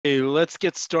Hey, let's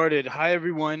get started. Hi,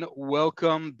 everyone.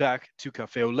 Welcome back to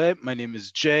Cafe Oleh. My name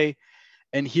is Jay.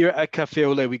 And here at Cafe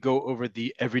Oleh, we go over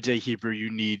the everyday Hebrew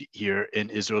you need here in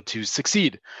Israel to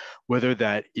succeed, whether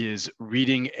that is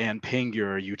reading and paying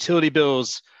your utility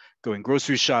bills, going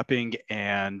grocery shopping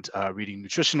and reading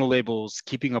nutritional labels,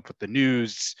 keeping up with the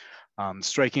news,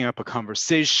 striking up a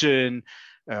conversation,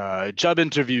 job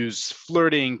interviews,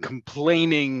 flirting,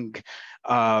 complaining,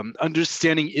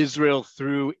 understanding Israel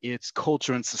through its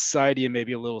culture and society and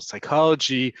maybe a little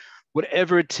psychology,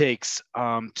 whatever it takes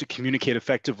to communicate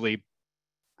effectively,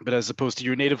 but as opposed to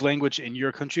your native language in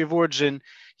your country of origin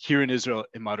here in Israel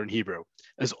in modern Hebrew.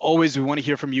 As always, we want to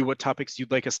hear from you what topics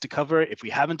you'd like us to cover. If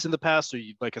we haven't in the past or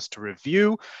you'd like us to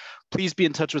review, please be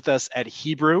in touch with us at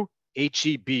Hebrew,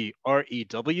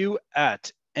 Hebrew,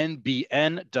 at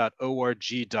nbn.org.il.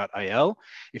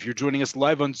 If you're joining us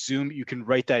live on Zoom, you can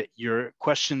write that your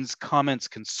questions, comments,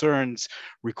 concerns,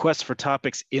 requests for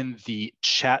topics in the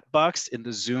chat box in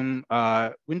the Zoom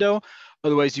window.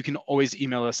 Otherwise, you can always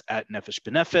email us at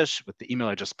nefesh with the email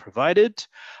I just provided.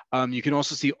 You can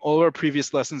also see all our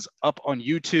previous lessons up on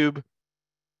YouTube,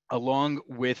 along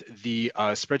with the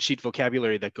spreadsheet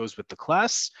vocabulary that goes with the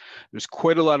class. There's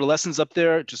quite a lot of lessons up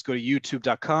there. Just go to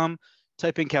youtube.com,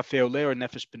 type in Cafe Oleh or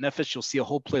Nefesh B'Nefesh. You'll see a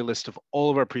whole playlist of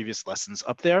all of our previous lessons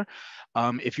up there.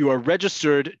 If you are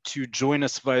registered to join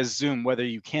us via Zoom, whether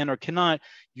you can or cannot,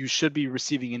 you should be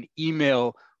receiving an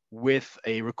email with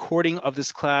a recording of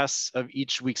this class, of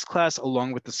each week's class,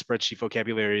 along with the spreadsheet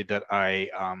vocabulary that I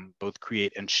both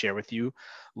create and share with you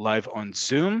live on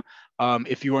Zoom.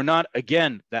 If you are not,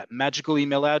 again, that magical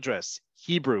email address,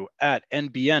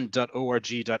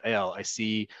 hebrew@nbn.org.il. I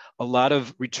see a lot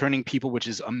of returning people, which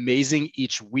is amazing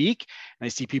each week. And I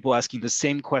see people asking the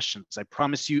same questions. I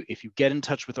promise you, if you get in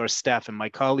touch with our staff and my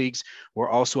colleagues, who are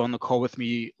also on the call with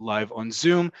me live on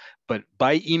Zoom, but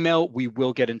by email, we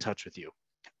will get in touch with you.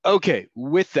 Okay,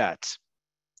 with that,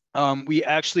 we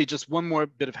actually, just one more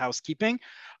bit of housekeeping.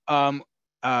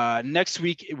 Next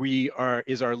week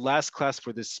is our last class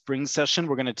for this spring session.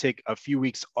 We're going to take a few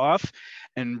weeks off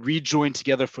and rejoin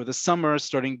together for the summer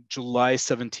starting July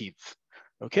 17th.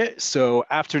 Okay, so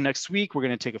after next week, we're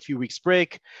going to take a few weeks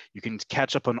break. You can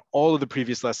catch up on all of the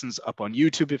previous lessons up on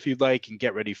YouTube if you'd like, and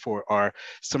get ready for our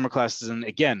summer classes. And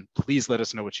again, please let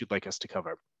us know what you'd like us to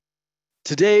cover.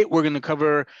 Today, we're going to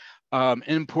cover an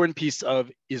important piece of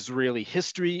Israeli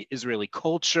history, Israeli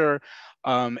culture,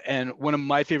 and one of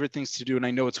my favorite things to do, and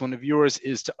I know it's one of yours,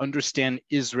 is to understand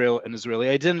Israel and Israeli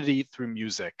identity through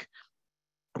music.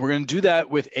 We're going to do that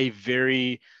with a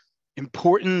very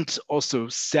important, also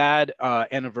sad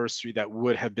anniversary that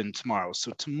would have been tomorrow.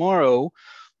 So tomorrow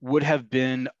would have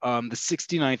been the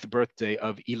 69th birthday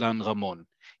of Ilan Ramon.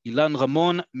 Ilan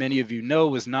Ramon, many of you know,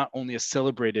 was not only a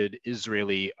celebrated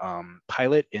Israeli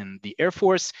pilot in the Air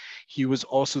Force, he was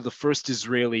also the first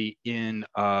Israeli in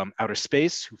outer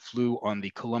space who flew on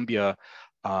the Columbia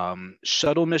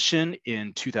shuttle mission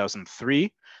in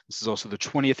 2003. This is also the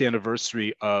 20th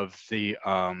anniversary of the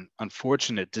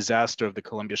unfortunate disaster of the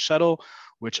Columbia shuttle,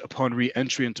 which upon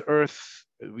re-entry into Earth,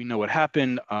 we know what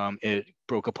happened. It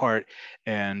broke apart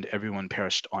and everyone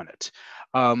perished on it.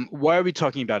 Why are we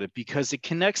talking about it? Because it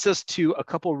connects us to a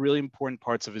couple really important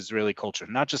parts of Israeli culture,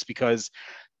 not just because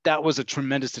that was a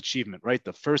tremendous achievement, right?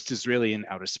 The first Israeli in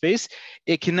outer space.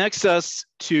 It connects us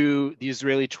to the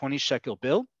Israeli 20 shekel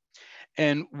bill,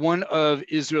 and one of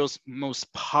Israel's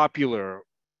most popular,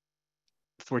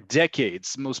 for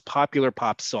decades, most popular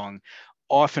pop song,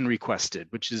 often requested,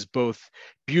 which is both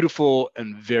beautiful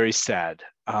and very sad.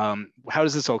 How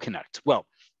does this all connect? Well,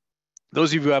 those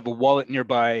of you who have a wallet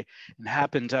nearby and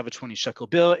happen to have a 20 shekel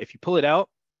bill, if you pull it out,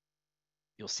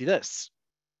 you'll see this,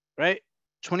 right?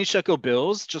 20 shekel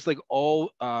bills, just like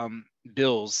all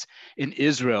bills in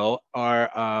Israel,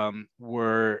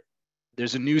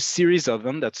 there's a new series of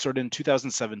them that started in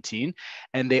 2017,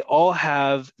 and they all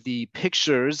have the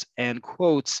pictures and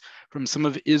quotes from some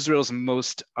of Israel's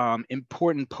most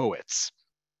important poets,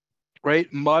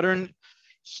 right? Modern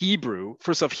Hebrew,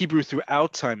 first off, Hebrew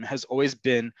throughout time has always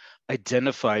been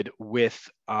identified with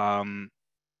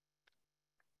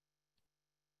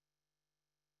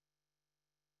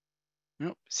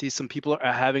see, some people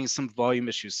are having some volume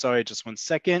issues. Sorry, just 1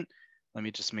 second. Let me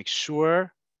just make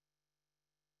sure.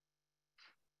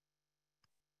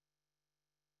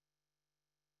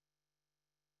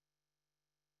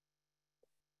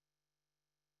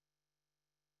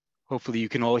 Hopefully you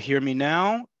can all hear me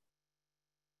now.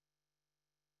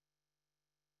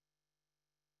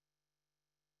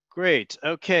 Great.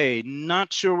 Okay.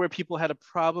 Not sure where people had a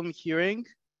problem hearing,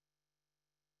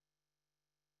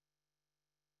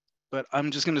 but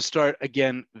I'm just going to start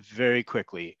again very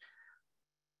quickly.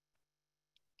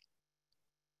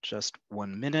 Just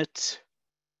 1 minute.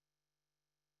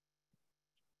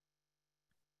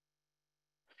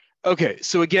 Okay,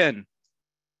 so again,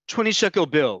 20 shekel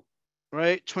bill,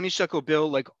 right? 20 shekel bill,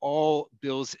 like all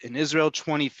bills in Israel,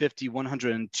 20, 50,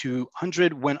 100, and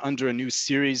 200 went under a new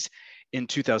series in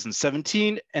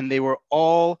 2017, and they were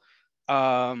all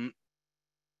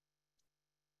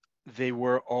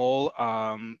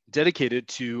dedicated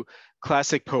to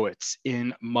classic poets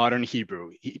in modern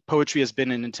Hebrew. Poetry has been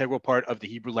an integral part of the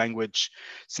Hebrew language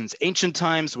since ancient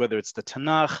times, whether it's the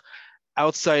Tanakh,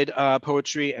 outside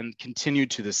poetry, and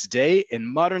continued to this day. And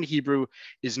modern Hebrew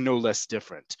is no less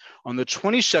different. On the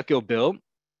 20 shekel bill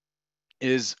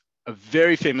is a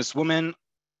very famous woman,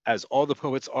 as all the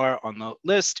poets are on the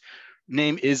list.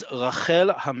 Name is Rachel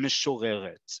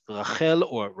HaMishoreret. Rachel,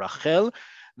 or Rachel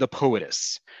the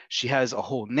Poetess. She has a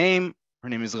whole name. Her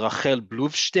name is Rachel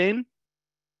Bluvstein.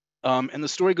 And the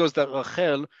story goes that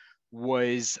Rachel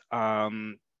was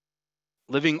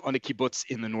living on a kibbutz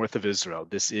in the north of Israel.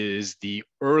 This is the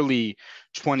early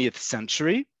 20th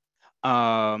century.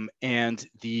 And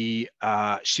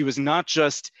she was not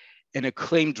just an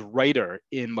acclaimed writer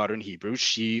in modern Hebrew.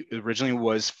 She originally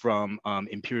was from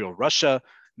Imperial Russia,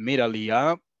 made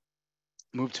Aliyah,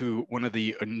 moved to one of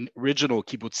the original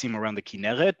kibbutzim around the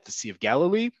Kinneret, the Sea of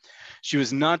Galilee. She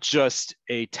was not just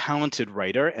a talented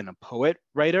writer and a poet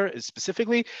writer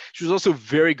specifically, she was also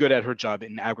very good at her job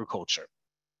in agriculture.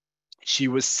 She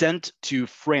was sent to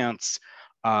France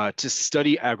to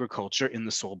study agriculture in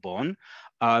the Sorbonne.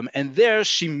 And there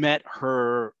she met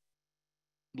her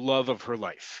love of her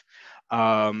life.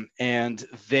 And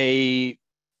they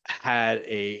had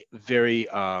a very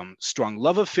strong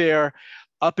love affair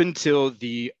up until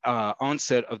the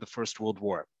onset of the First World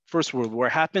War. First World War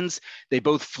happens, they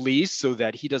both flee so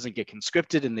that he doesn't get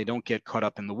conscripted and they don't get caught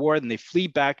up in the war, and they flee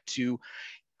back to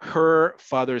her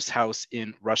father's house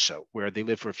in Russia, where they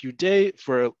live for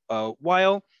a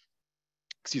while,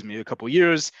 a couple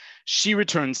years. She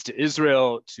returns to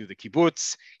Israel, to the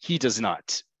kibbutz. He does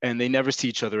not, and they never see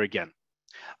each other again.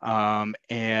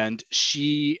 And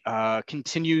she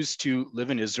continues to live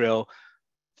in Israel,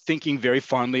 thinking very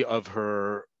fondly of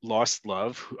her lost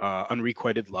love,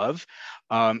 unrequited love.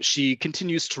 She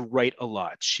continues to write a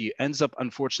lot. She ends up,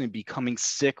 unfortunately, becoming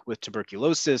sick with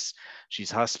tuberculosis.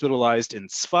 She's hospitalized in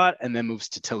Tzfat and then moves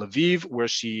to Tel Aviv, where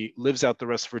she lives out the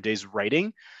rest of her days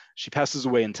writing. She passes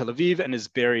away in Tel Aviv and is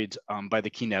buried by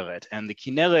the Kinneret. And the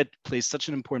Kinneret plays such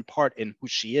an important part in who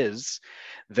she is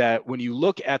that when you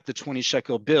look at the 20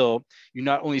 shekel bill, you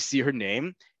not only see her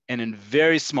name, and in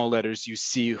very small letters, you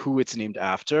see who it's named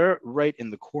after. Right in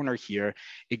the corner here,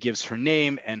 it gives her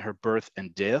name and her birth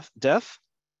and death.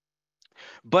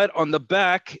 But on the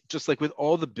back, just like with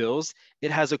all the bills,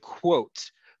 it has a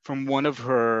quote from one of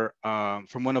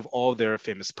all their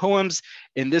famous poems.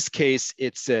 In this case,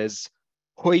 it says,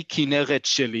 "Hoi kineret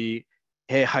sheli,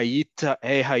 he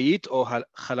hayit o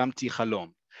chalamti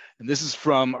chalom." And this is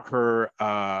from her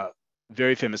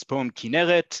very famous poem,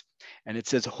 Kinneret. And it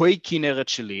says, "Hoi Kinneret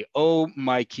sheli, oh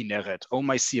my Kinneret, oh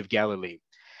my Sea of Galilee.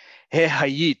 He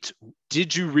hayit,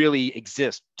 did you really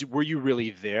exist? Were you really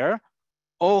there?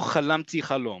 Oh chalamti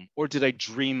chalom, or did I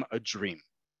dream a dream?"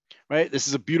 Right? This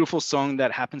is a beautiful song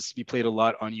that happens to be played a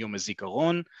lot on Yom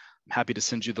HaZikaron. I'm happy to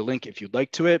send you the link if you'd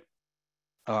like to it.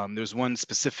 There's one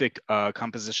specific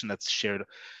composition that's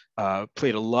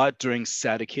played a lot during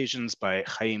sad occasions by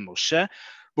Chaim Moshe.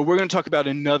 But we're going to talk about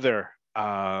another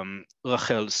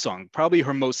Rachel song, probably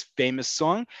her most famous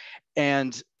song,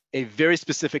 and a very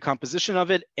specific composition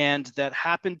of it, and that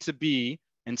happened to be,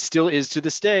 and still is to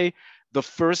this day, the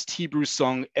first Hebrew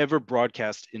song ever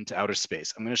broadcast into outer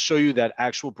space. I'm going to show you that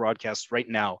actual broadcast right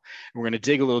now, and we're going to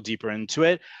dig a little deeper into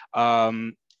it.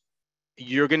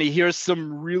 You're going to hear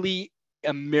some really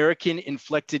American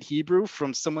inflected Hebrew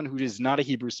from someone who is not a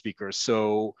Hebrew speaker,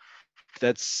 so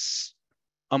that's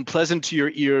unpleasant to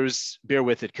your ears. Bear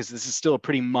with it, because this is still a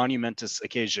pretty monumentous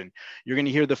occasion. You're going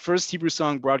to hear the first Hebrew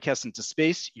song broadcast into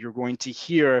space. You're going to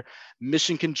hear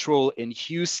Mission Control in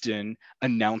Houston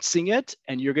announcing it,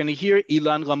 and you're going to hear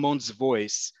Ilan Ramon's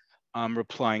voice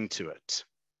replying to it.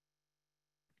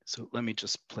 So let me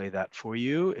just play that for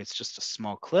you. It's just a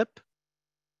small clip.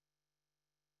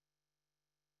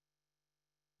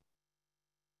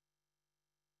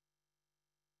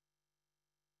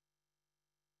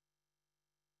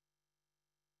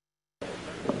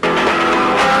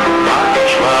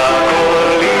 All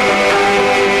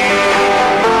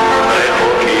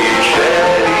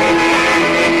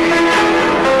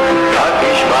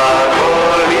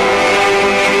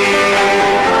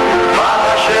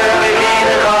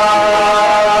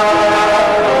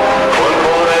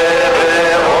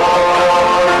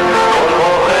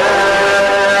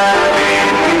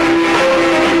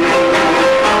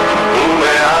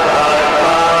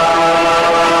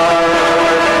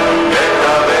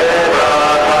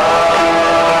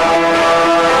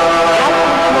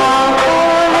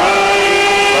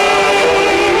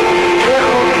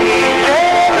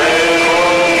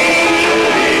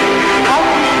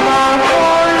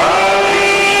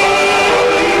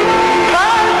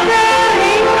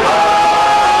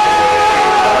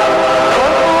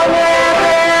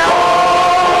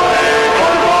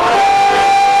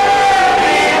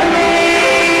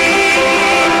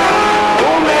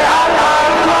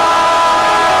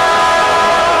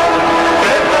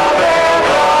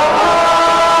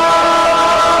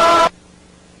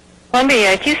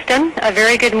Columbia, Houston, a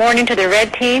very good morning to the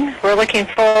Red Team. We're looking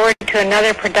forward to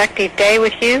another productive day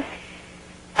with you.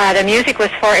 The music was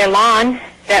for Ilan.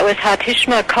 That was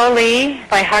Hatishma Koli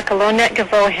by Hakalonet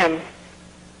Gavohim.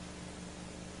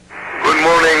 Good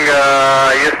morning,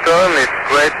 Houston. It's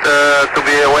great to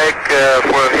be awake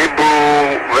for a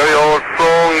Hebrew, very old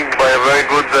song by a very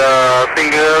good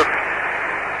singer.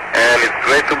 And it's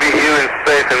great to be here in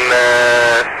space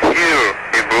and hear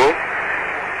Hebrew.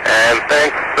 And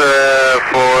thanks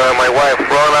for my wife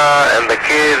Rona and the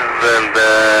kids, and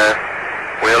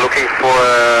we are looking for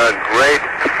a great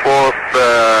fourth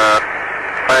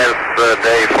science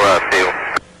day for us here.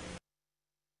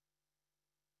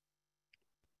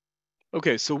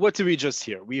 Okay, so what did we just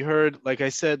hear? We heard, like I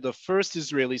said, the first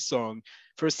Israeli song,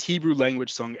 first Hebrew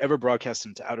language song ever broadcast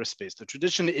into outer space. The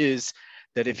tradition is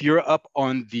that if you're up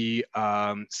on the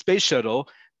space shuttle,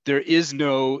 there is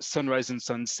no sunrise and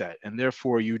sunset, and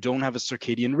therefore you don't have a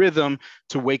circadian rhythm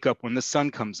to wake up when the sun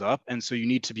comes up, and so you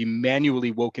need to be manually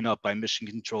woken up by mission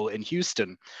control in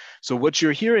Houston. So what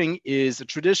you're hearing is a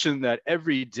tradition that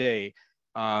every day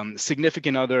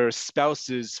significant other,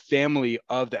 spouses, family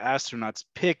of the astronauts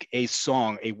pick a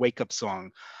song, a wake-up song,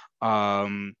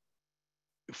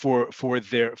 for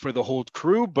the whole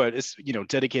crew, but it's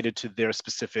dedicated to their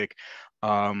specific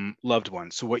loved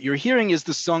one. So what you're hearing is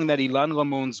the song that Ilan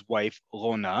Ramon's wife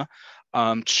Rona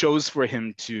chose for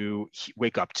him to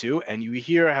wake up to, and you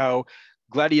hear how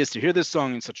glad he is to hear this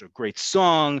song, and such a great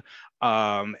song,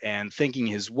 and thanking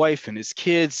his wife and his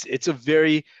kids. It's a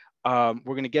very we're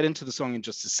going to get into the song in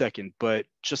just a second, but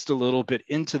just a little bit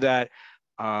into that,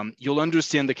 you'll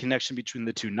understand the connection between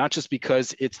the two, not just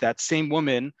because it's that same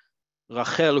woman,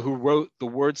 Rachel, who wrote the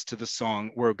words to the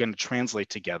song we're going to translate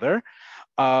together.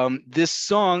 This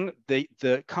song, the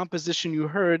composition you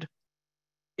heard,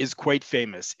 is quite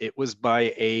famous. It was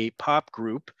by a pop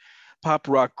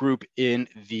rock group in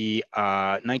the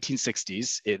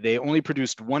 1960s. They only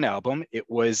produced one album. It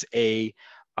was a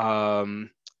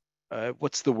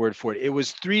what's the word for it? It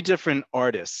was three different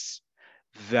artists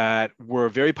that were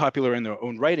very popular in their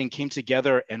own right and came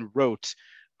together and wrote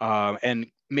and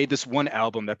made this one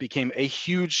album that became a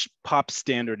huge pop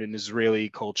standard in Israeli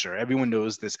culture. Everyone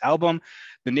knows this album.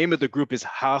 The name of the group is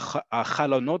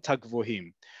Achalonot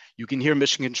HaGvohim. You can hear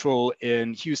Mission Control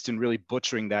in Houston really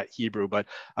butchering that Hebrew, but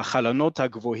Achalonot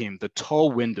HaGvohim, the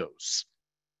tall windows.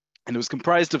 And it was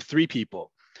comprised of three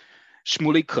people: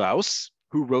 Shmuley Klaus,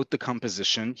 who wrote the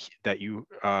composition that you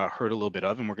heard a little bit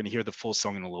of, and we're going to hear the full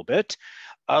song in a little bit.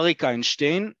 Arik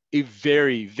Einstein, a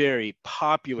very, very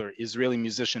popular Israeli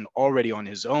musician already on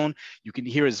his own. You can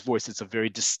hear his voice. It's a very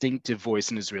distinctive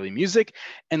voice in Israeli music.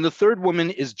 And the third woman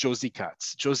is Josie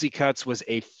Katz. Josie Katz was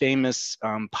a famous,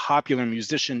 popular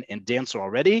musician and dancer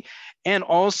already. And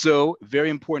also, very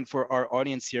important for our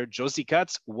audience here, Josie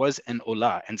Katz was an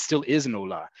Oleh and still is an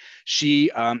Oleh. She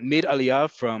made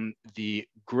Aliyah from the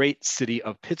great city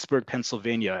of Pittsburgh,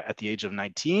 Pennsylvania at the age of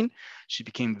 19. She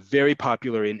became very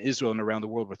popular in Israel and around the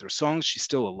world with her songs. She's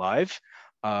still alive.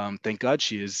 Thank God.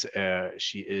 She is,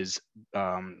 as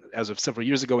of several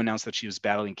years ago, announced that she was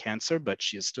battling cancer, but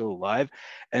she is still alive.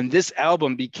 And this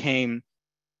album became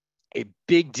a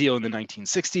big deal in the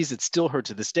 1960s. It's still heard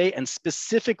to this day, and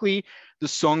specifically the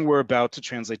song we're about to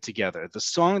translate together. The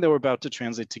song that we're about to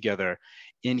translate together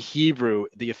in Hebrew,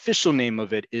 the official name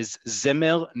of it is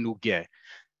Zemer Nugeh.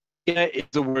 Is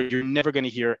a word you're never going to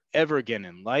hear ever again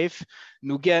in life.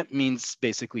 Nugeh means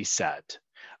basically sad.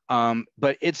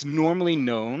 But it's normally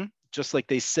known, just like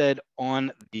they said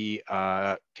on the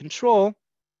control,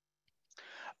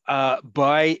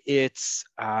 by its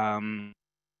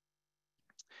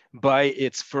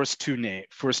first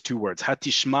two words,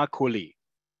 Hatishma Koli.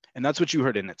 And that's what you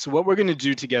heard in it. So what we're going to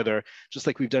do together, just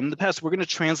like we've done in the past, we're going to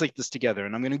translate this together.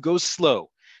 And I'm going to go slow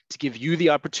to give you the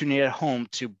opportunity at home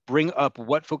to bring up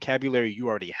what vocabulary you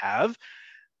already have.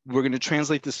 We're going to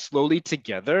translate this slowly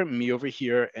together, me over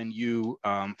here and you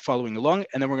following along,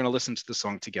 and then we're going to listen to the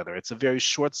song together. It's a very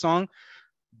short song,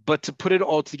 but to put it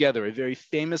all together, a very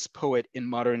famous poet in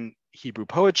modern Hebrew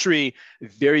poetry, a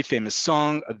very famous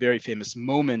song, a very famous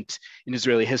moment in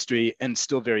Israeli history, and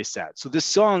still very sad. So this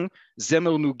song,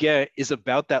 Zemer Nugeh, is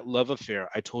about that love affair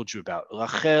I told you about.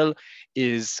 Rachel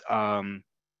is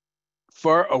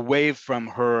far away from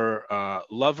her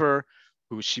lover,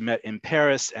 who she met in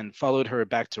Paris and followed her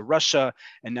back to Russia,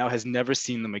 and now has never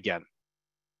seen them again.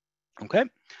 Okay?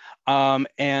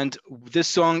 And this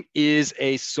song is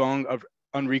a song of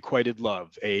unrequited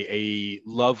love, a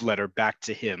love letter back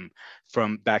to him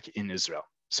from back in Israel.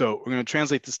 So we're going to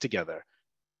translate this together.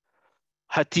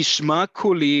 Hatishma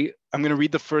Koli, I'm going to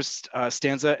read the first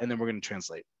stanza and then we're going to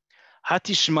translate.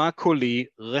 Hatishma Koli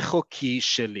rechoki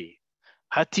sheli.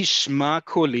 Hatishma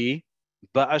koli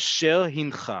ba'asher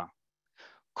hincha.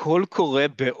 Kol kore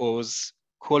be'oz,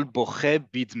 kol boche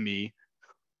bidmi,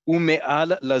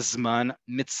 ume'al lazman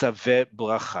mitzaveh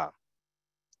bracha.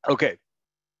 Okay,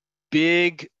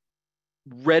 big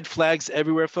red flags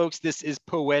everywhere, folks. This is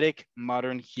poetic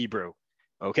modern Hebrew,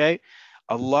 okay?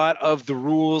 A lot of the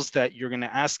rules that you're gonna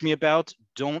ask me about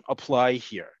don't apply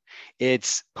here.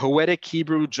 It's poetic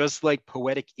Hebrew, just like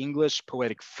poetic English,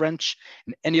 poetic French,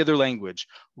 and any other language.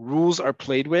 Rules are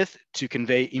played with to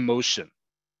convey emotion,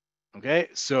 okay?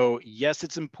 So yes,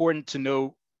 it's important to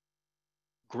know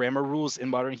grammar rules in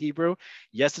modern Hebrew.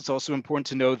 Yes, it's also important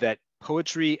to know that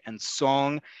poetry and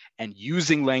song and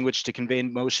using language to convey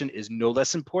emotion is no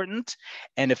less important.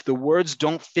 And if the words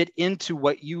don't fit into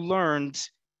what you learned,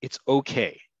 it's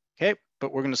okay. Okay,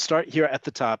 but we're going to start here at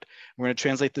the top. We're going to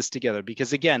translate this together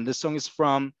because again, this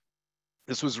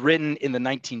was written in the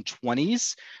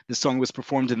 1920s. This song was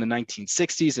performed in the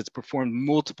 1960s. It's performed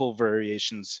multiple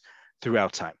variations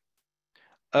throughout time.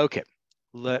 Okay,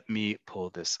 let me pull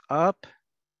this up.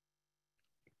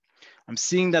 I'm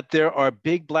seeing that there are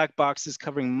big black boxes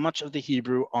covering much of the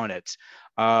Hebrew on it.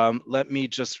 Let me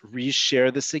just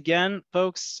reshare this again,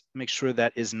 folks. Make sure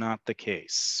that is not the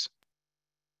case.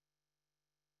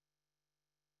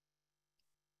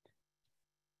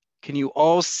 Can you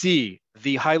all see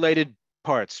the highlighted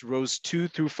parts, rows 2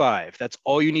 through 5? That's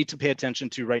all you need to pay attention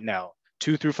to right now,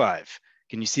 2 through 5.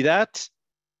 Can you see that?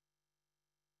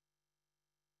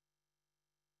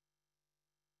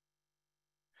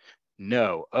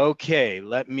 No. Okay,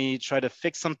 let me try to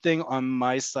fix something on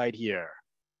my side here.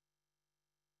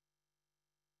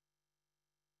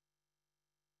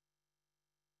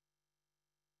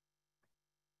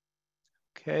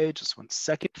 Okay, just 1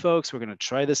 second, folks. We're going to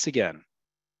try this again.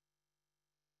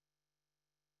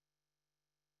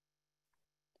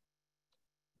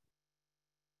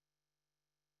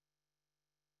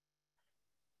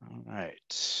 All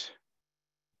right.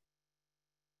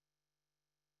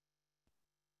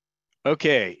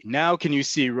 Okay, now can you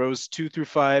see rows 2 through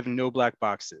 5, no black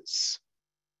boxes?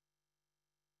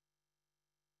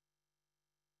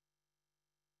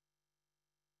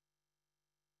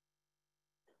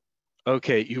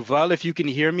 Okay, Yuval, if you can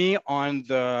hear me on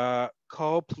the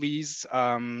call, please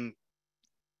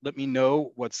let me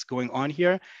know what's going on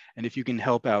here and if you can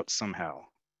help out somehow.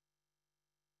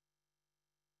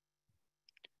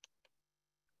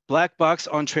 Black box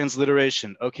on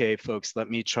transliteration. Okay, folks, let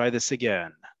me try this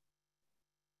again.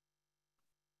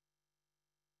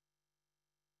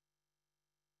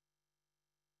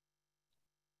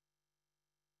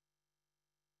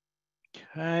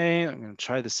 Okay, I'm going to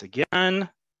try this again.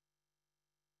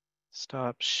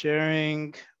 Stop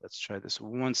sharing. Let's try this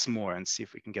once more and see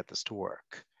if we can get this to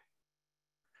work.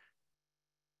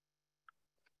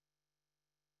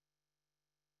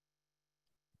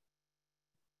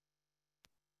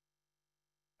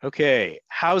 Okay,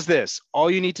 how's this? All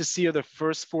you need to see are the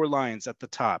first 4 lines at the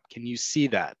top. Can you see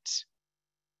that?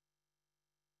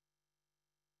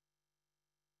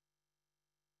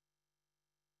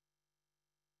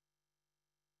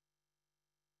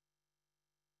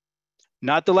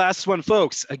 Not the last one,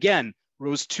 folks. Again,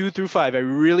 rows 2 through 5. I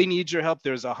really need your help.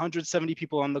 There's 170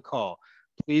 people on the call.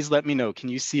 Please let me know. Can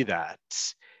you see that?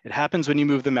 It happens when you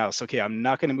move the mouse. Okay, I'm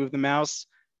not going to move the mouse.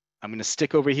 I'm going to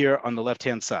stick over here on the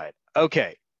left-hand side.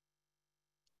 Okay.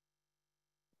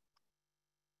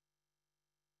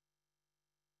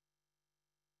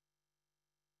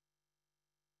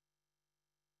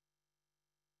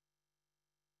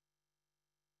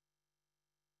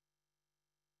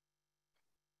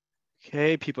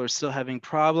 Okay, people are still having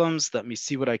problems. Let me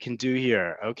see what I can do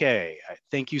here. Okay,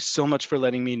 thank you so much for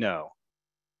letting me know.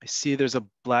 I see there's a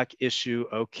black issue.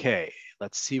 Okay,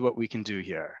 let's see what we can do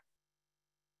here.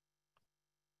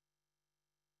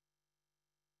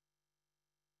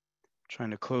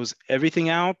 Trying to close everything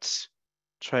out.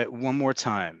 Try it one more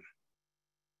time.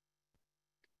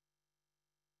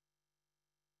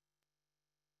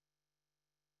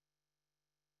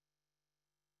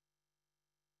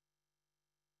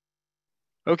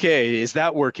 Okay, is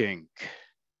that working?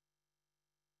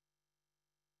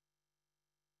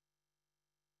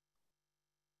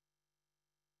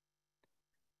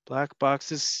 Black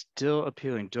box is still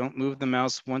appealing. Don't move the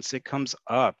mouse once it comes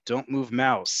up. Don't move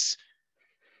mouse.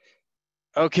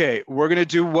 Okay, we're gonna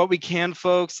do what we can,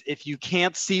 folks. If you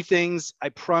can't see things, I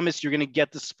promise you're gonna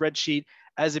get the spreadsheet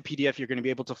as a PDF. You're gonna be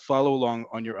able to follow along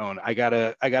on your own. I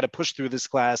gotta push through this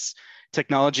class,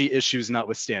 technology issues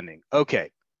notwithstanding. Okay,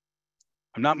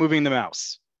 I'm not moving the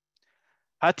mouse.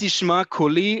 Hatishma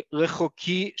koli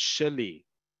rechoki sheli.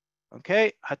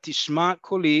 Okay, hatishma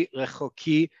koli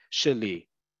rechoki sheli.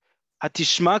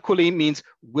 Hatishma koli means,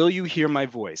 will you hear my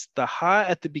voice? The ha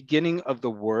at the beginning of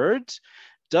the word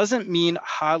doesn't mean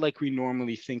ha like we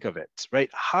normally think of it, right?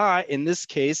 Ha in this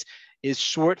case is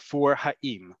short for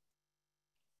ha'im,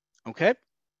 okay?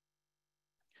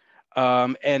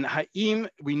 And ha'im,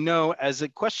 we know as a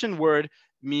question word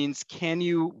means can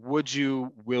you, would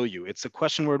you, will you? It's a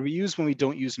question word we use when we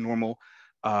don't use normal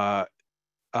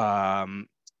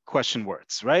question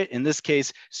words, right? In this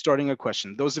case, starting a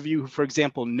question. Those of you who, for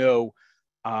example, know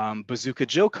Bazooka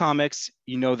Joe comics,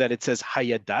 you know that it says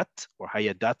hayadat or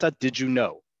hayadata, did you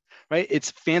know? Right?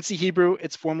 It's fancy Hebrew,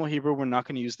 it's formal Hebrew. We're not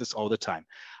going to use this all the time.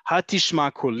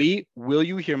 Hatishma koli, will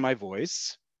you hear my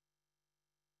voice?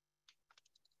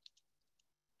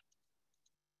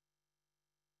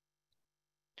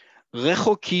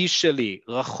 Rechoki sheli.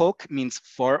 Rachok means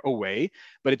far away,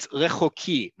 but it's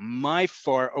rechoki, my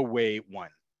far away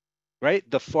one. Right?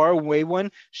 The far away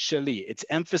one, sheli. It's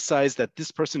emphasized that this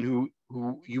person who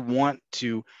you want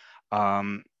to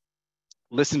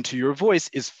listen to your voice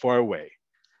is far away.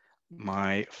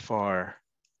 My far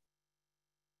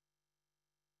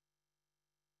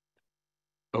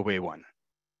away one.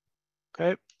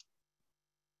 Okay.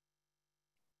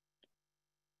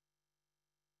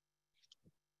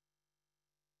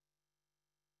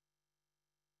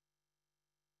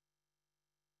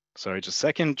 Sorry, just a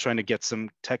second, trying to get some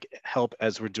tech help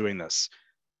as we're doing this.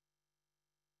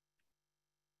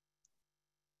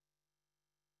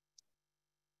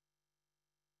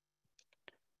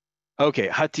 Okay,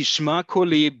 hatishma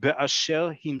koli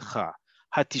be'asher hincha.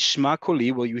 Hatishma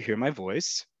koli, will you hear my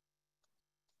voice?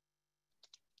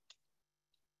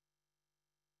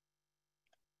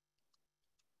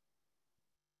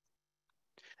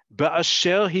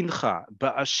 Be'asher hincha.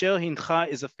 Be'asher hincha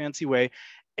is a fancy way.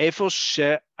 Efo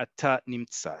she'ata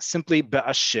nimtza. Simply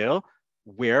be'asher,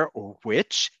 where or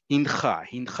which. Hincha.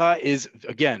 Hincha is,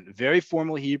 again, very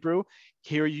formal Hebrew.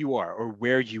 Here you are, or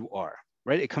where you are,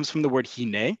 right? It comes from the word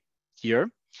hine,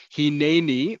 here.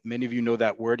 Hineni, many of you know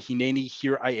that word. Hineni,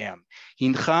 here I am.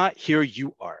 Hincha, here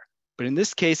you are. But in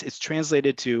this case, it's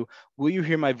translated to, will you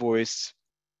hear my voice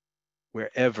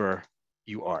wherever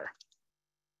you are?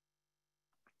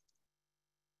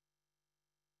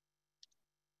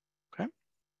 Okay.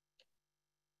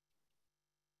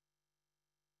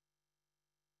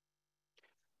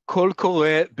 Kol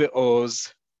kore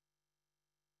be'oz.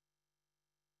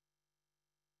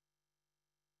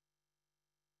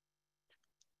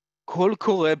 Kol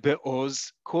kore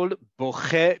be'oz. Kol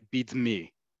boche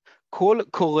bidmi. Kol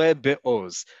kore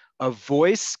be'oz. A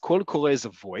voice, kol kore is a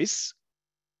voice.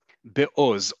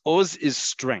 Be'oz. Oz is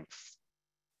strength.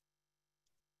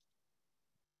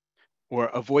 Or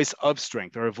a voice of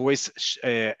strength, or a voice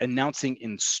announcing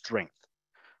in strength.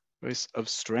 Voice of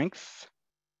strength.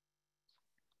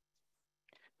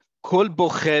 Kol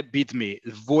boche bidmi.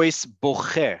 Voice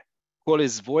boche. Kol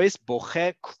is voice,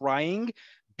 boche, crying.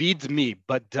 Bidmi,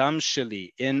 badam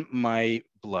sheli, in my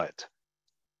blood.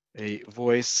 A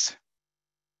voice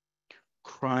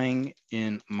crying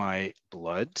in my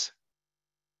blood.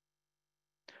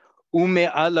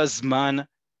 Ume'al lazman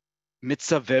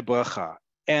mitzaveh bracha.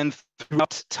 And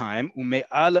throughout time,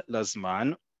 ume'al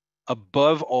lazman,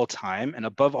 above all time and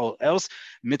above all else,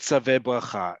 mitzaveh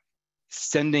bracha,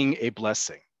 sending a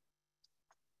blessing.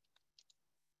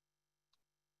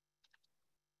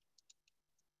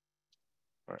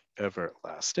 Or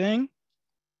everlasting.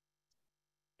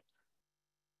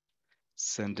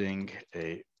 Sending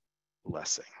a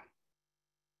blessing.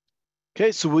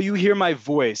 Okay, so will you hear my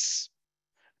voice?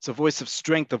 It's a voice of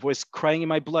strength, a voice crying in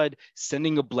my blood,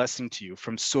 sending a blessing to you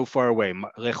from so far away,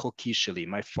 rechoki sheli,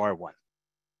 my far one.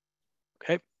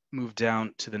 Okay, move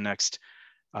down to the next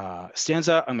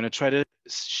stanza. I'm going to try to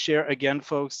share again,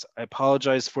 folks. I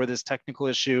apologize for this technical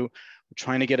issue. We're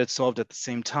trying to get it solved at the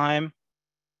same time.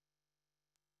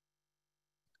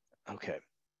 Okay.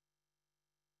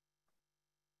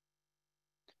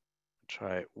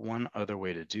 Try one other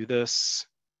way to do this.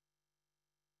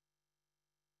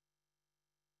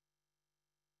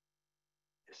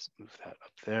 Just move that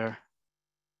up there.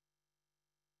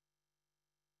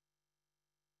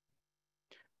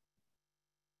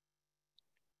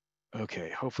 Okay,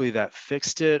 hopefully that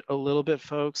fixed it a little bit,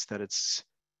 folks, that it's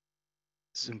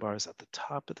zoom bars at the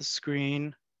top of the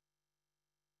screen.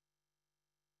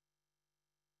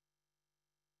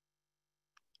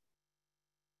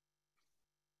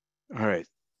 All right,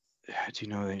 do you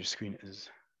know that your screen is?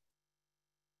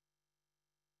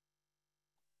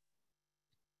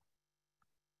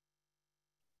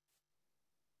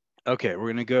 Okay,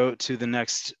 we're gonna go to the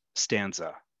next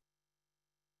stanza.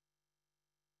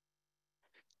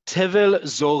 Tevel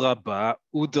zoraba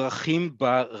udrachim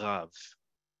ba rav.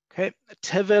 Okay,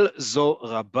 tevel zo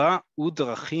rabba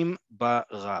udrachim ba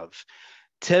rav.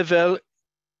 Tevel,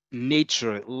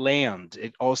 nature, land.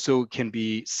 It also can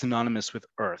be synonymous with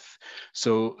earth.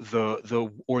 So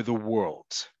the world.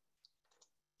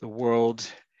 The world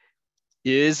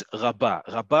is rabba.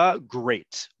 Rabba,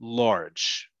 great,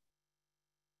 large.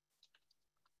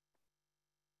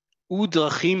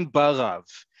 Udrachim barav,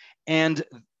 and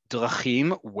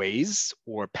drachim, ways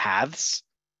or paths,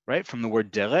 right? From the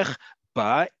word derech,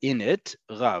 ba, in it,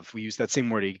 rav. We use that same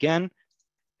word again,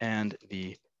 and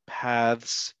the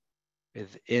paths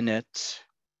within it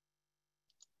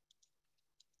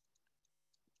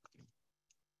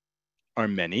are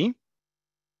many.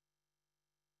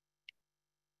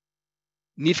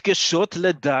 Nifgeshot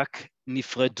ladak,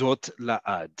 nifredot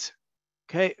laad.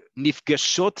 Okay,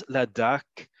 nifgeshot ladak,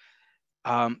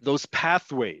 those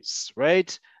pathways,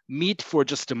 right? Meet for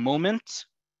just a moment,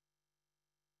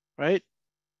 right?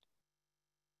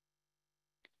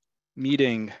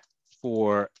 Meeting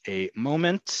for a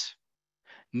moment.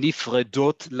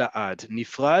 Nifredot laad.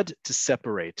 Nifrad, to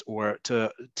separate or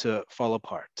to fall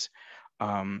apart.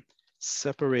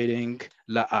 Separating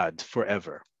laad,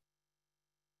 forever.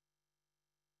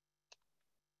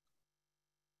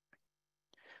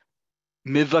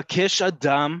 Mevakesh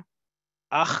adam,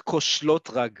 ach koshlot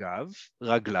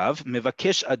raglav.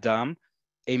 Mevakesh adam,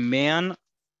 a man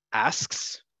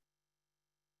asks.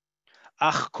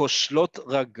 Ach koshlot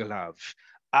raglav.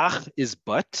 Ach is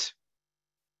but.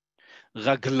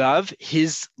 Raglav,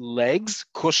 his legs.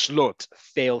 Koshlot,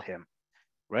 fail him,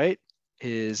 right?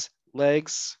 His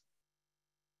legs,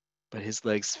 but his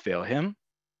legs fail him.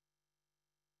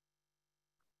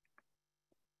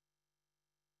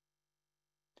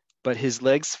 But his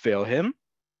legs fail him.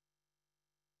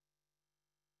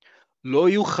 Lo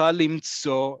yuchal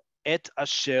limtso et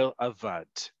asher avad.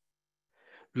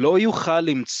 Lo yuchal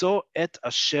limtso et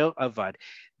asher avad.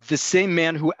 The same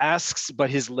man who asks,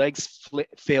 but his legs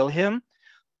fail him,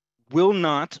 will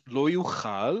not, lo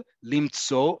yuchal,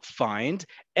 limtso, find,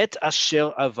 et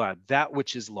asher avad, that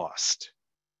which is lost.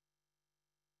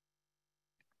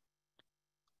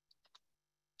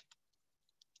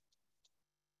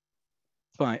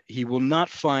 He will not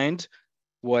find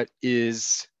what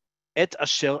is et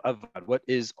asher avad, what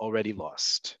is already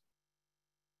lost.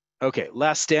 Okay,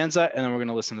 last stanza, and then we're going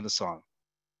to listen to the song.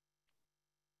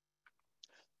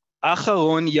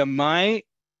 Acharon yamai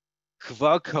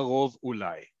kvar karov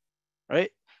ulai. Right?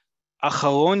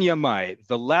 Acharon yamai,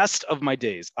 the last of my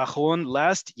days. Acharon,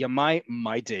 last, yamai,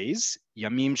 my days.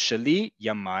 Yamim shali,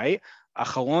 yamai.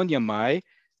 Acharon yamai,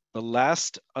 the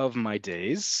last of my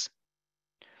days.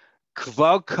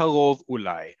 Kvar karov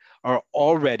ulai, are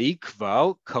already,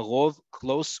 kvar karov,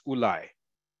 close ulai,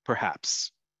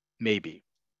 perhaps, maybe,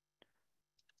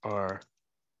 are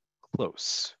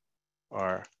close,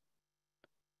 are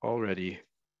already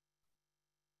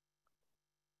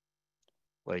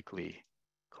likely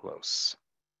close.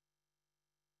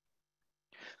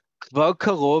 Kvar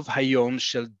karov hayom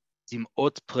shel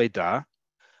dimot preda.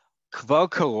 Kvar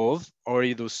karov,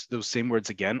 already those same words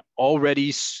again,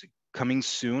 already coming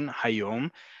soon, hayom,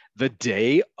 the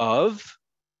day of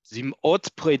dimot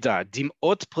preda.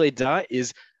 Dimot preda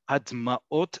is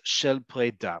admaot shel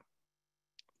preda.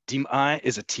 Dim'a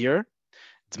is a tear,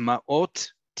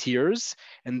 dma'ot, tears,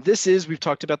 and this is, we've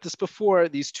talked about this before,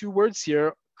 these two words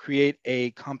here create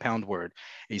a compound word,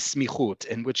 a smichut,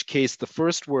 in which case the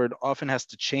first word often has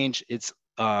to change its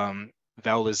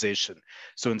vowelization.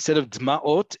 So instead of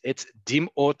dma'ot, it's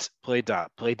dim'ot preda.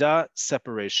 Preda,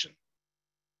 separation.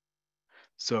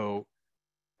 So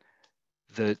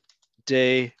the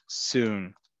day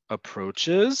soon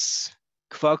approaches.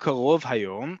 Kvar karov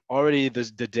hayom, already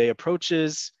the day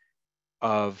approaches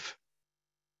of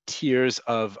tears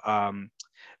of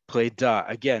preda.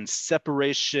 Again,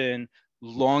 separation,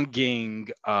 longing,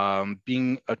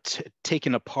 being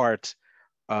taken apart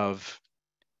of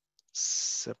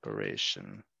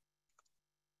separation.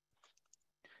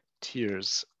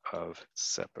 Tears of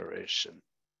separation.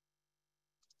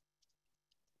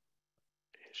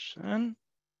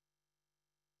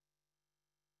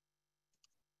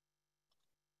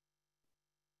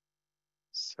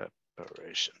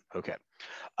 Separation. Okay.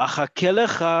 Achake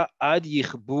lecha ad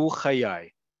yichbu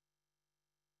chayai.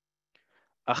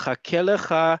 Achake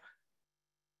lecha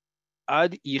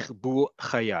ad yichbu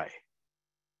chayai.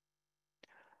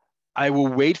 I will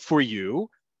wait for you.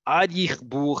 Ad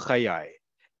yichbu chayai.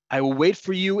 I will wait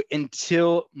for you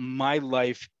until my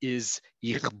life is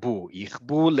yichbu.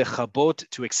 Yichbu lechabot,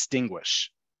 to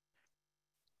extinguish.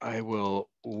 I will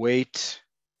wait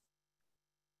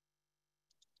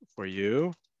for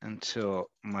you until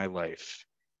my life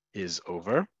is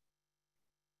over.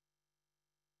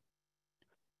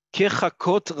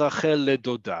 Kechakot Rachel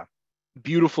ledoda.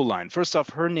 Beautiful line. First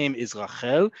off, her name is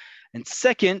Rachel. And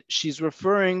second, she's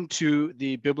referring to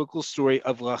the biblical story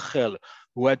of Rachel,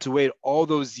 who had to wait all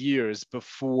those years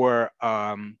before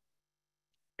her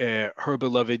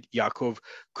beloved Yaakov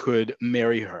could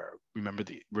marry her.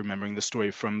 Remembering the story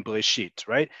from Bereshit,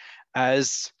 right?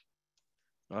 As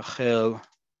Rachel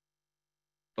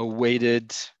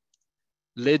awaited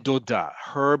ledoda,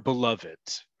 her beloved,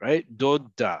 right?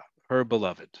 Doda, her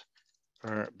beloved,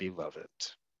 her beloved.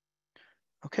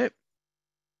 Okay.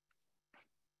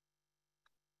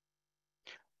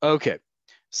 Okay,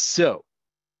 so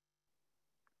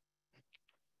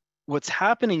what's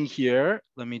happening here,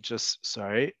 let me just do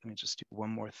one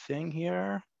more thing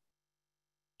here.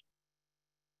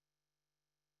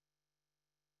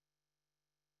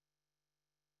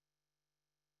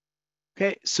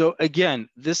 Okay, so again,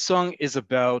 this song is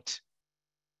about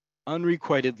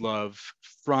unrequited love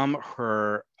from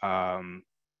her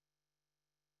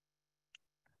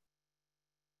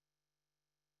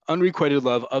unrequited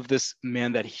love of this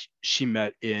man that she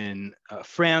met in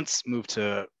France, moved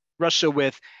to Russia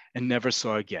with, and never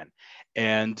saw again.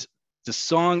 And the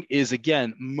song is,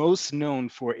 again, most known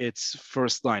for its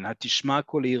first line, Hatishma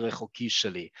koli rechoki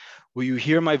sheli. Will you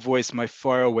hear my voice, my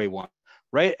faraway one?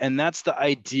 Right? And that's the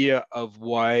idea of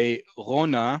why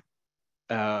Rona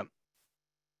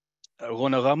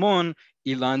Ramon,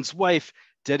 Ilan's wife,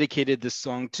 dedicated this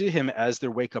song to him as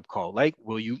their wake-up call. Like,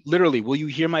 will you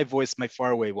hear my voice, my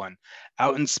faraway one?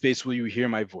 Out in space, will you hear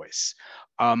my voice?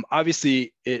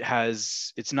 Obviously,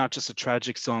 it's not just a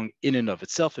tragic song in and of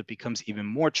itself. It becomes even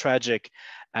more tragic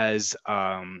as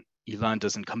Ilan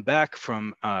doesn't come back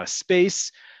from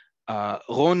space.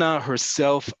 Rona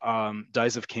herself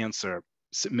dies of cancer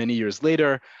many years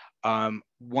later.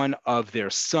 One of their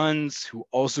sons, who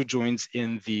also joins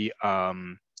in the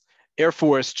Air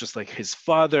Force, just like his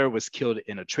father, was killed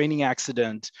in a training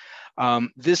accident.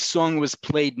 This song was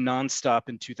played nonstop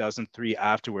in 2003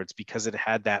 afterwards because it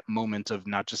had that moment of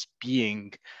not just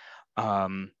being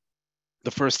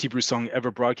the first Hebrew song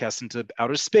ever broadcast into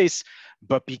outer space,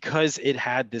 but because it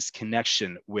had this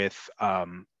connection with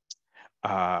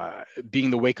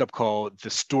being the wake-up call, the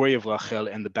story of Rachel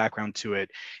and the background to it.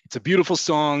 It's a beautiful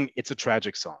song. It's a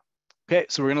tragic song. Okay,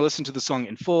 so we're going to listen to the song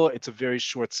in full. It's a very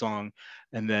short song,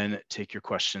 and then take your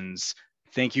questions.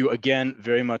 Thank you again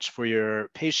very much for your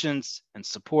patience and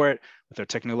support with our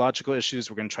technological issues.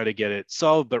 We're going to try to get it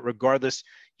solved, but regardless,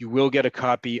 you will get a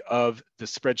copy of the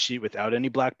spreadsheet without any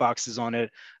black boxes on it.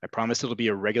 I promise it'll be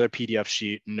a regular PDF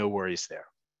sheet. No worries there.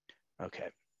 Okay.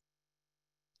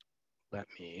 Let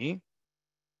me...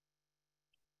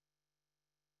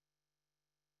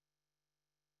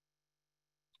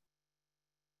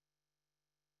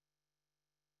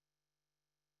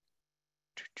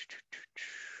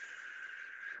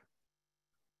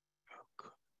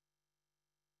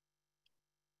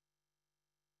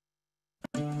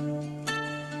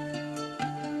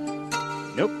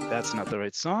 Nope, that's not the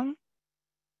right song.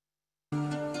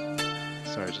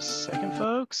 Sorry, just a second,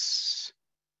 folks.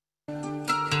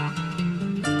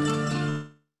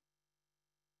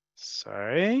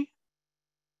 Sorry.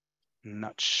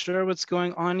 Not sure what's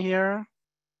going on here.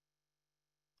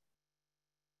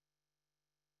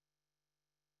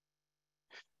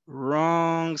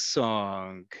 Wrong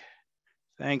song.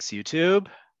 Thanks, YouTube.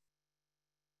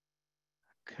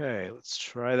 Okay, let's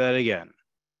try that again.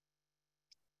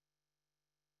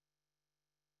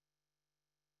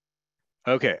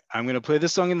 Okay, I'm going to play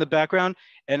this song in the background,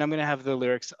 and I'm going to have the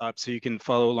lyrics up so you can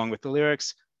follow along with the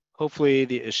lyrics. Hopefully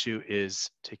the issue is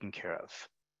taken care of.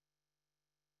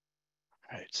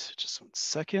 All right, just 1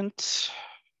 second.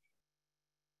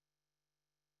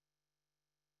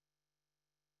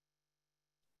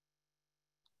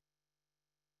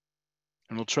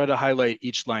 And we'll try to highlight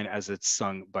each line as it's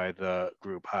sung by the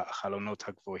group Halonot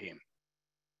HaGvohim.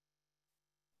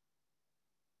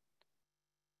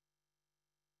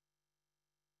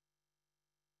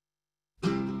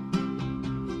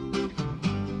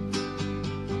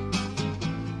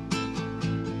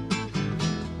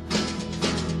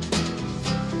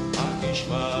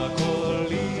 תשמע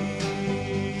קולי,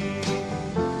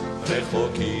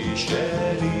 רחוקי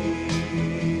שלי.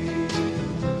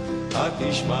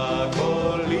 תשמע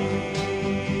קולי,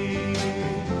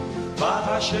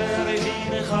 באשר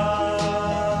הנך,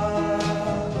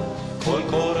 קול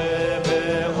קורא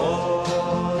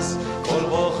בעוז, קול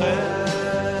בוכה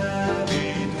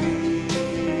בדמי,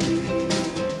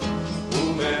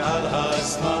 ומעל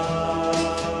הזמן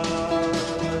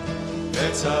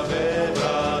מצווה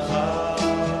ברכה.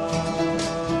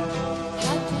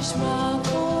 התשמע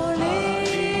קולי,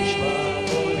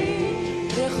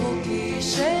 רחוקי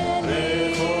שלי.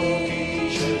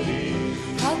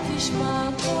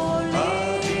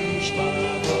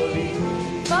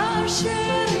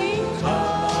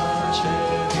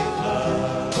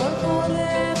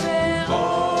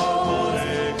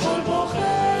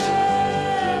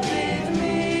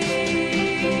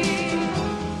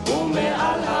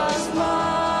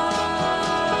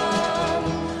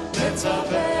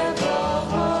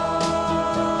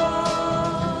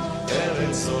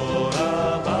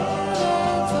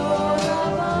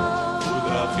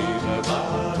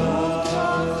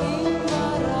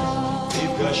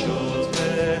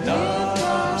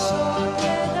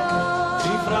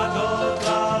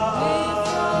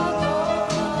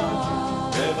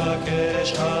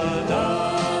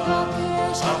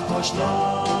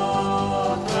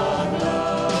 החושלות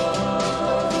רגליו,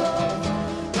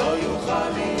 לא יוכל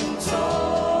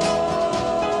למצוא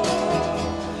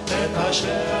את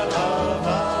אשר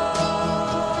עבר.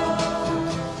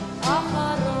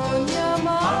 אחרון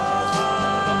ימיו,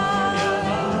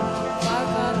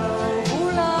 בקרוב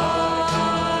אולי,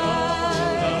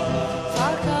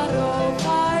 בקרוב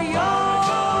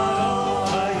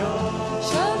היום,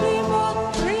 של בימות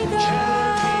פרידה,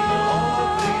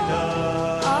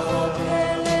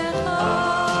 אחכה לך,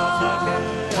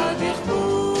 עד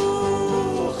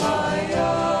יכבו חיי,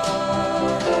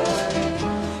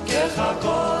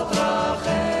 כחכות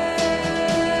רחל,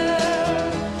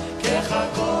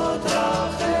 כחכות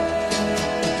רחל,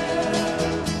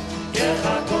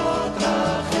 כחכות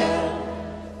רחל,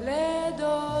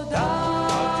 לדודה.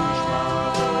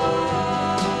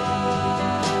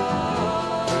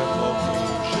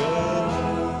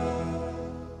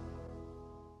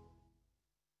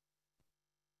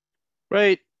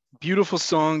 Right. Beautiful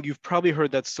song. You've probably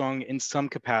heard that song in some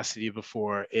capacity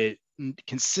before. It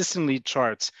consistently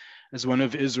charts as one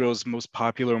of Israel's most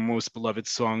popular, most beloved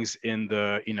songs in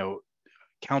the,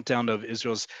 countdown of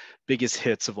Israel's biggest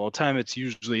hits of all time. It's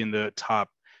usually in the top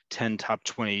 10, top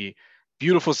 20.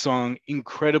 Beautiful song,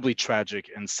 incredibly tragic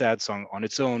and sad song on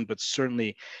its own, but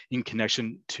certainly in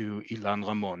connection to Ilan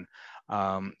Ramon.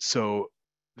 So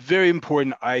very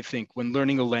important, I think, when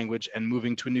learning a language and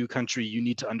moving to a new country, you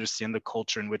need to understand the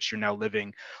culture in which you're now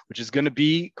living, which is going to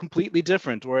be completely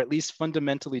different, or at least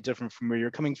fundamentally different from where you're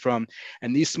coming from.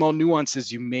 And these small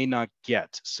nuances you may not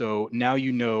get. So now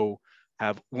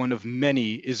have one of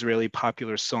many Israeli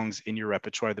popular songs in your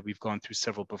repertoire that we've gone through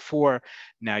several before.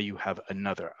 Now you have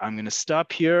another. I'm going to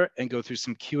stop here and go through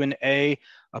some Q&A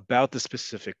about the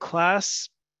specific class.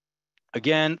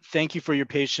 Again, thank you for your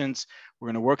patience. We're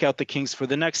going to work out the kinks for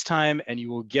the next time, and you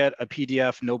will get a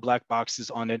PDF, no black boxes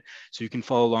on it, so you can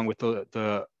follow along with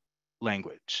the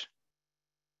language.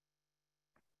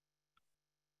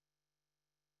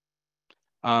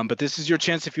 But this is your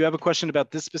chance, if you have a question about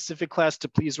this specific class, to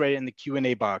please write it in the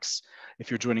Q&A box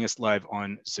if you're joining us live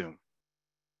on Zoom.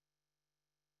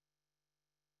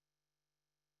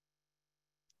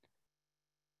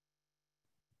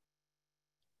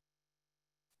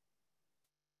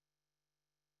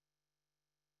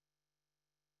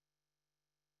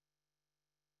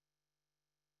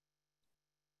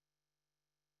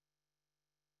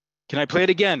 Can I play it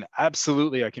again?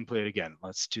 Absolutely, I can play it again.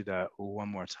 Let's do that one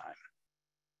more time.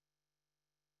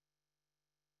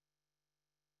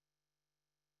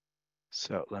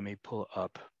 So let me pull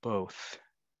up both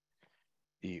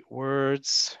the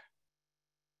words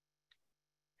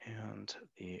and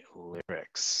the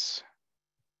lyrics.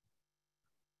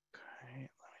 Okay,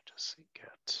 let me just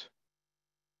get.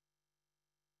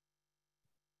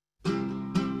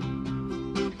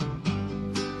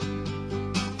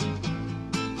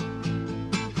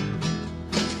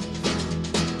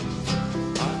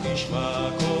 תשמע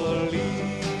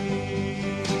קולי,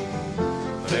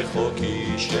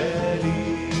 רחוקי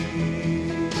שלי,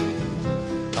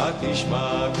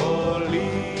 תשמע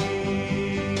קולי,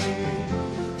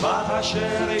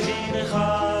 באשר הנך,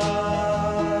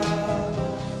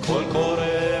 קול קורא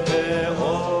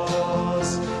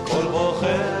בעוז, קול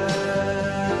בוכה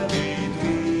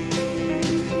בדמי,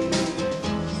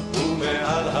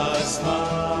 ומעל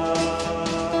הזמן,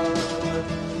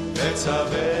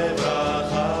 מצווה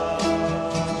ברכה.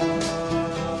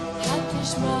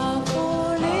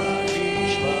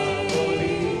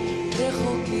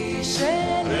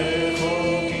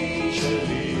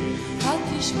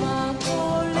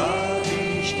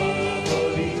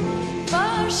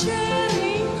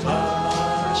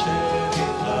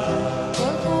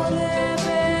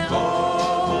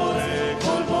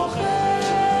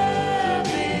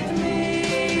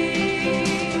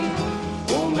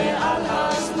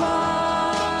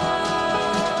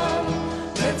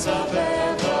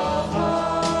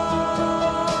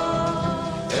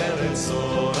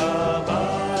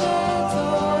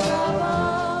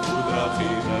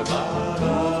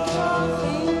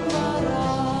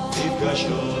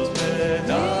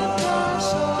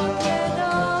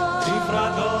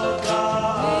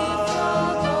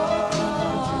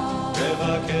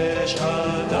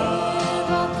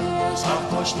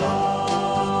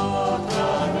 חושלות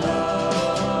רגליו,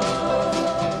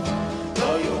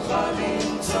 לא יוכל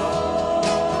למצוא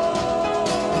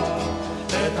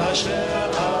את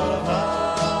אשר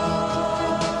עבר.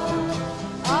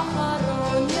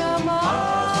 אחרון ימיו,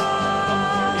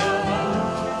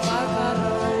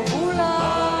 בקרוב אולי,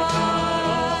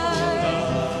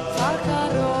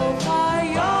 בקרוב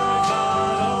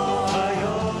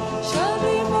היום, של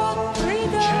בימות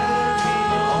פרידה,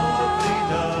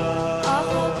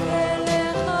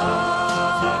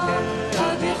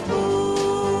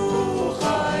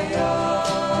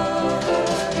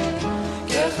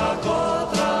 כחכות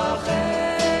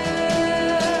רחל,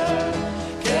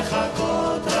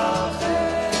 כחכות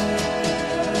רחל,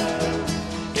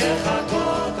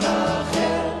 כחכות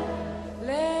רחל,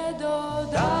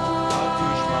 לדודה.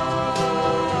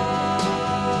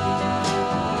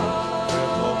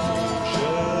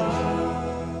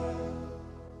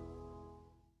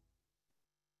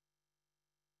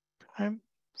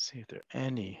 See if there are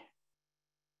any.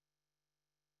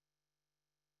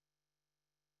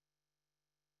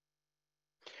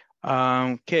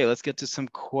 Okay, let's get to some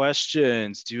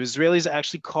questions. Do Israelis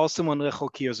actually call someone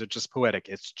rechoki, or is it just poetic?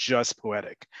 It's just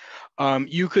poetic.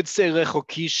 You could say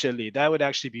rechoki sheli. That would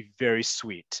actually be very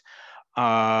sweet.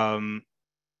 My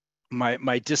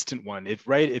distant one.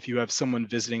 If you have someone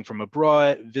visiting from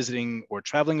abroad, visiting or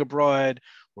traveling abroad,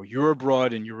 or you're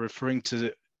abroad and you're referring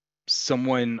to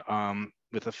someone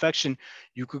with affection,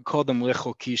 you could call them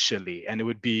rechoki sheli, and it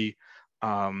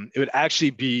would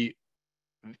actually be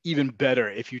even better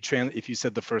if you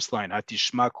said the first line,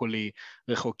 hatishma koli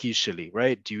rechoki sheli,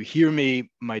 right? Do you hear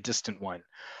me, my distant one?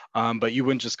 But you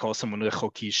wouldn't just call someone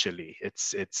rechoki sheli.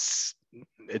 It's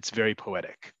very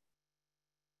poetic.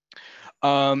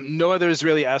 No other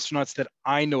Israeli astronauts that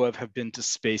I know of have been to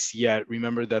space yet.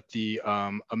 Remember that the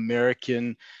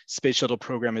American space shuttle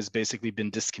program has basically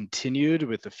been discontinued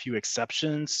with a few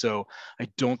exceptions. So I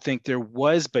don't think there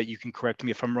was, but you can correct me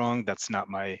if I'm wrong. That's not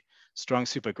my strong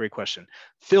suit, but great question.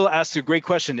 Phil asked a great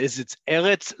question. Is it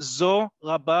Eretz Zo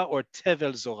Rabba or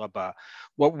Tevel Zo Rabba?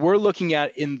 What we're looking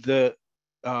at in the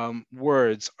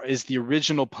words is the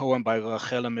original poem by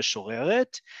Rachel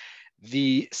HaMeshoreret.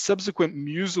 The subsequent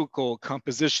musical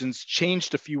compositions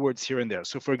changed a few words here and there.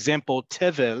 So for example,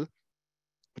 Tevel,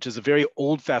 which is a very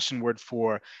old-fashioned word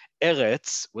for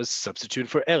Eretz, was substituted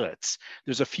for Eretz.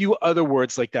 There's a few other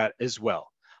words like that as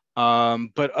well.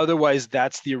 But otherwise,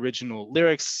 that's the original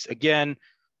lyrics. Again,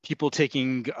 people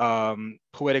taking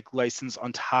poetic license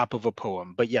on top of a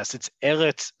poem. But yes, it's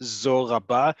Eretz Zo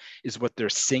Rabba is what they're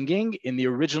singing. In the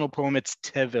original poem, it's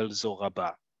Tevel Zo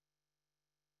Rabba.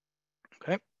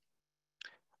 Okay.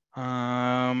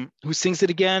 Who sings it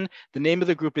again? The name of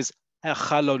the group is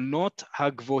Chalonot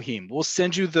Hagvohim. We'll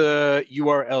send you the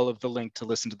URL of the link to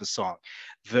listen to the song.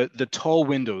 The tall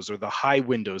windows, or the high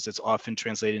windows, it's often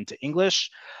translated into English.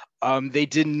 They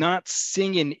did not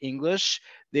sing in English.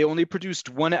 They only produced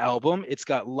one album. It's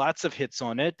got lots of hits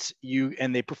on it.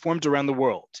 And they performed around the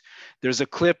world. There's a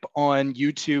clip on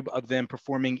YouTube of them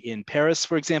performing in Paris,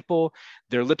 for example.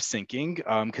 They're lip syncing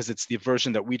because it's the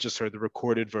version that we just heard, the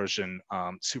recorded version,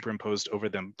 superimposed over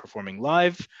them performing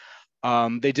live.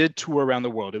 They did tour around the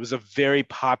world. It was a very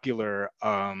popular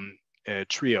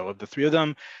trio of the three of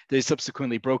them. They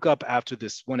subsequently broke up after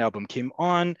this one album came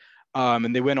on,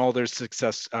 and they went all their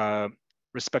success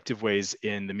respective ways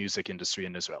in the music industry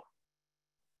in Israel.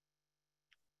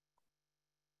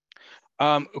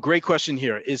 A great question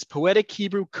here. Is poetic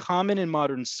Hebrew common in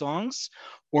modern songs,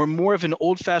 or more of an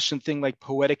old-fashioned thing like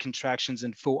poetic contractions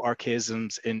and faux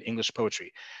archaisms in English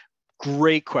poetry?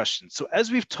 Great question. So as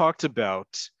we've talked about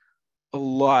a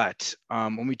lot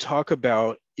when we talk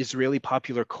about Israeli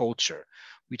popular culture,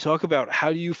 we talk about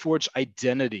how do you forge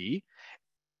identity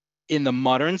in the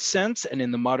modern sense and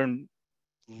in the modern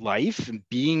life and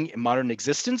being in modern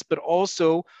existence, but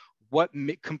also what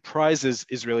comprises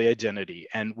Israeli identity.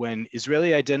 And when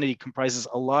Israeli identity comprises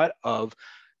a lot of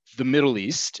the Middle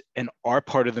East and our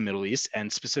part of the Middle East,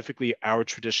 and specifically our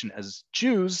tradition as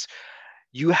Jews,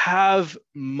 you have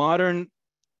modern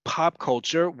pop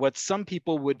culture, what some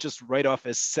people would just write off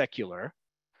as secular,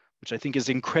 which I think is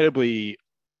incredibly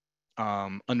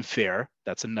unfair.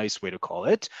 That's a nice way to call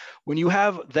it. When you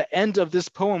have the end of this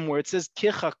poem where it says,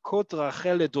 Kechakot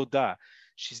Rachel ledoda,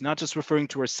 she's not just referring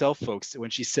to herself, folks, when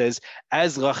she says,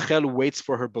 as Rachel waits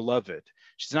for her beloved.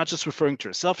 She's not just referring to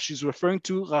herself, she's referring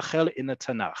to Rachel in the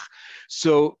Tanakh.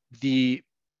 So the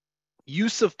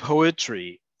use of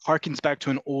poetry harkens back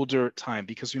to an older time,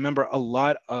 because remember, a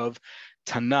lot of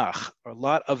Tanakh, a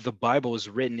lot of the Bible is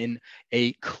written in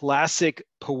a classic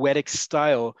poetic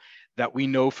style that we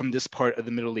know from this part of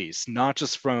the Middle East, not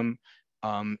just from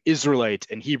Israelite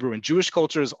and Hebrew and Jewish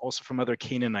cultures, also from other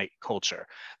Canaanite culture,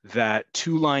 that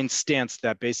two-line stance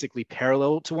that basically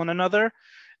parallel to one another.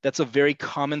 That's a very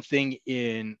common thing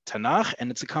in Tanakh,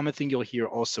 and it's a common thing you'll hear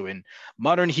also in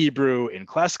modern Hebrew, in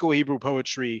classical Hebrew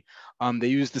poetry. They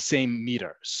use the same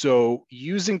meter. So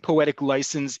using poetic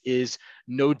license is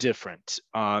no different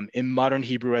in modern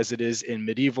Hebrew as it is in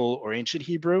medieval or ancient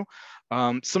Hebrew.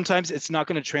 Sometimes it's not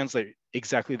going to translate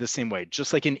exactly the same way.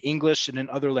 Just like in English and in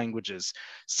other languages,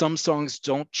 some songs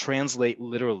don't translate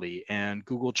literally, and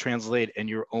Google Translate and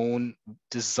your own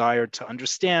desire to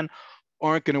understand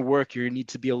aren't going to work. You need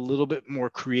to be a little bit more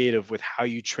creative with how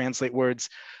you translate words.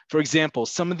 For example,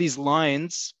 some of these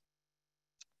lines,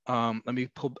 let me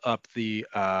pull up the,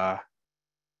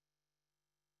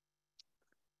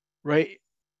 right?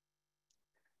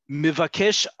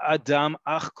 Mivakesh Adam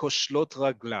ach koshlot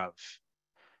raglav.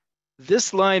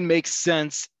 This line makes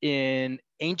sense in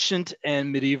ancient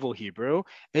and medieval Hebrew.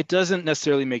 It doesn't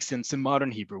necessarily make sense in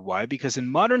modern Hebrew. Why? Because in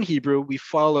modern Hebrew, we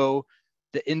follow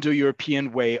the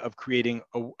Indo-European way of creating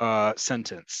a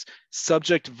sentence: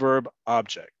 subject, verb,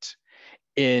 object.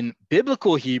 In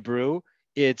biblical Hebrew,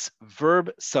 it's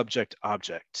verb, subject,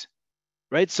 object,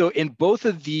 right? So in both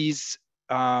of these,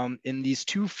 in these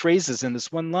two phrases in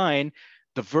this one line,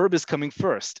 the verb is coming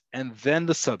first and then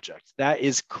the subject. That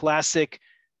is classical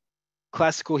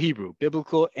Hebrew,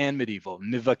 biblical and medieval.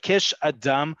 Mivakesh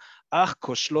Adam ach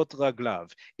koshlot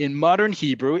raglav. In modern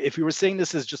Hebrew, if we were saying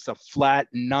this is just a flat,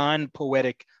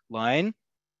 non-poetic line,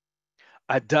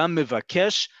 Adam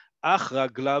mivakesh ach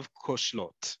raglav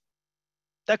koshlot.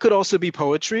 That could also be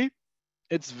poetry.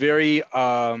 It's very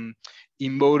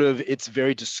emotive. It's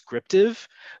very descriptive.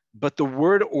 But the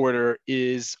word order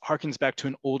harkens back to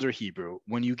an older Hebrew.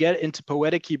 When you get into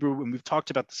poetic Hebrew, and we've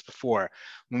talked about this before,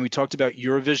 when we talked about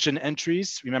Eurovision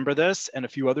entries, remember this, and a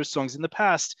few other songs in the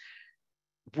past,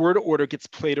 word order gets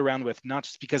played around with, not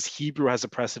just because Hebrew has a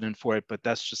precedent for it, but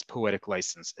that's just poetic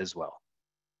license as well.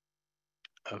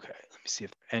 Okay, let me see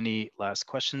if there are any last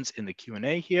questions in the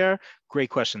Q&A here. Great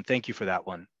question. Thank you for that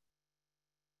one.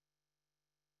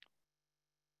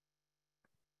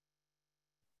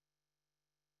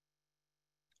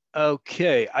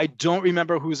 Okay, I don't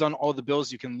remember who's on all the bills.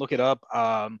 You can look it up.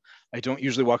 I don't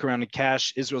usually walk around in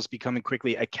cash. Israel's becoming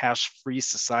quickly a cash-free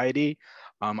society.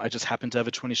 I just happen to have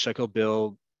a 20 shekel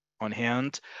bill on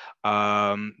hand,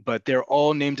 but they're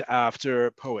all named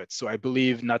after poets. So I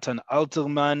believe Natan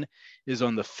Alterman is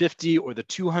on the 50 or the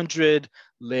 200.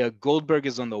 Leah Goldberg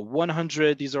is on the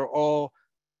 100. These are all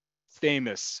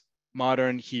famous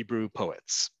modern Hebrew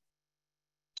poets.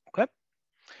 Okay.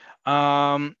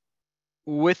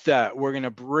 With that, we're going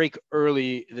to break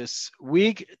early this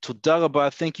week. Toda rabah.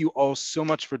 Thank you all so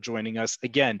much for joining us.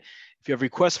 Again, if you have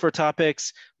requests for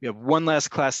topics, we have one last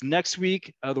class next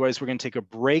week. Otherwise, we're going to take a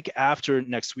break after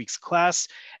next week's class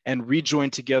and rejoin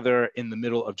together in the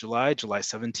middle of July, July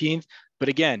 17th. But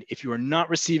again, if you are not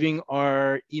receiving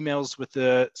our emails with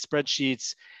the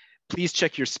spreadsheets, please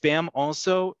check your spam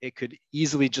also. It could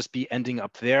easily just be ending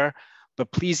up there. But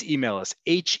please email us,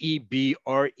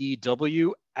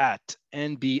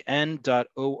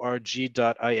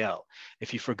 hebrew@nbn.org.il.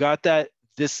 If you forgot that,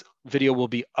 this video will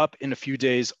be up in a few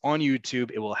days on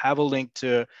YouTube. It will have a link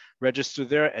to register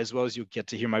there, as well as you'll get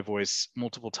to hear my voice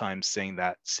multiple times saying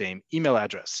that same email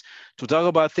address. Toda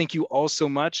rabah. Thank you all so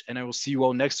much, and I will see you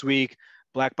all next week,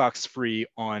 Black Box free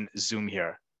on Zoom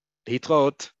here.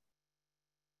 Hitrot.